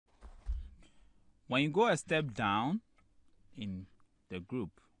When you go a step down in the group,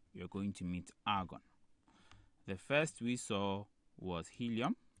 you're going to meet argon. The first we saw was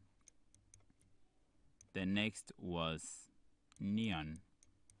helium. The next was neon.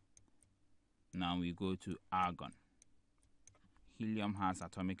 Now we go to argon. Helium has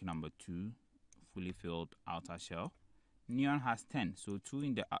atomic number 2, fully filled outer shell. Neon has 10, so 2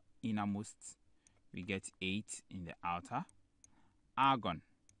 in the innermost. We get 8 in the outer. Argon,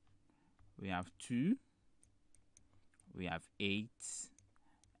 we have 2, we have 8,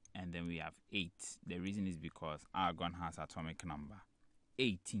 and then we have 8. The reason is because argon has atomic number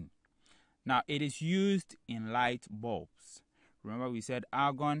 18. Now it is used in light bulbs. Remember we said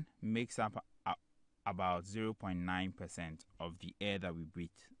argon makes up about 0.9% of the air that we breathe,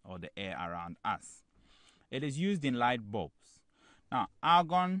 or the air around us. It is used in light bulbs. Now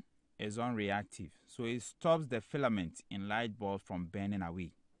argon is unreactive, so it stops the filament in light bulbs from burning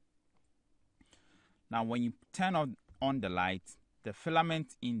away. Now when you turn on the light, the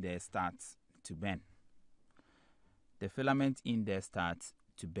filament in there starts to burn. The filament in there starts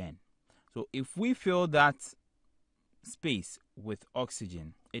to burn. So if we fill that space with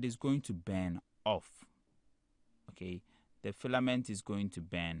oxygen, it is going to burn off. Okay, the filament is going to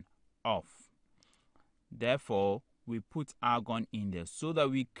burn off. Therefore, we put argon in there so that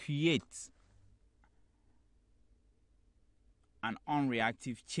we create an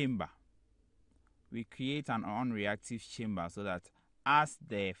unreactive chamber. We create an unreactive chamber so that as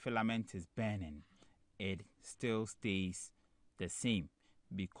the filament is burning, it still stays the same,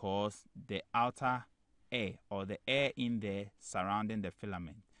 because the outer air, or the air in there surrounding the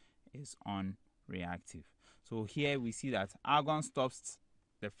filament, is unreactive. So here we see that argon stops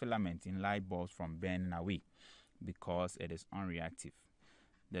the filament in light bulbs from burning away because it is unreactive.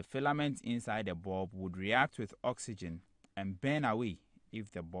 The filament inside the bulb would react with oxygen and burn away if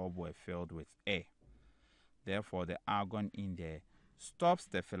the bulb were filled with air. Therefore, the argon in there stops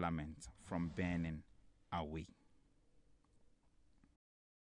the filament from burning away.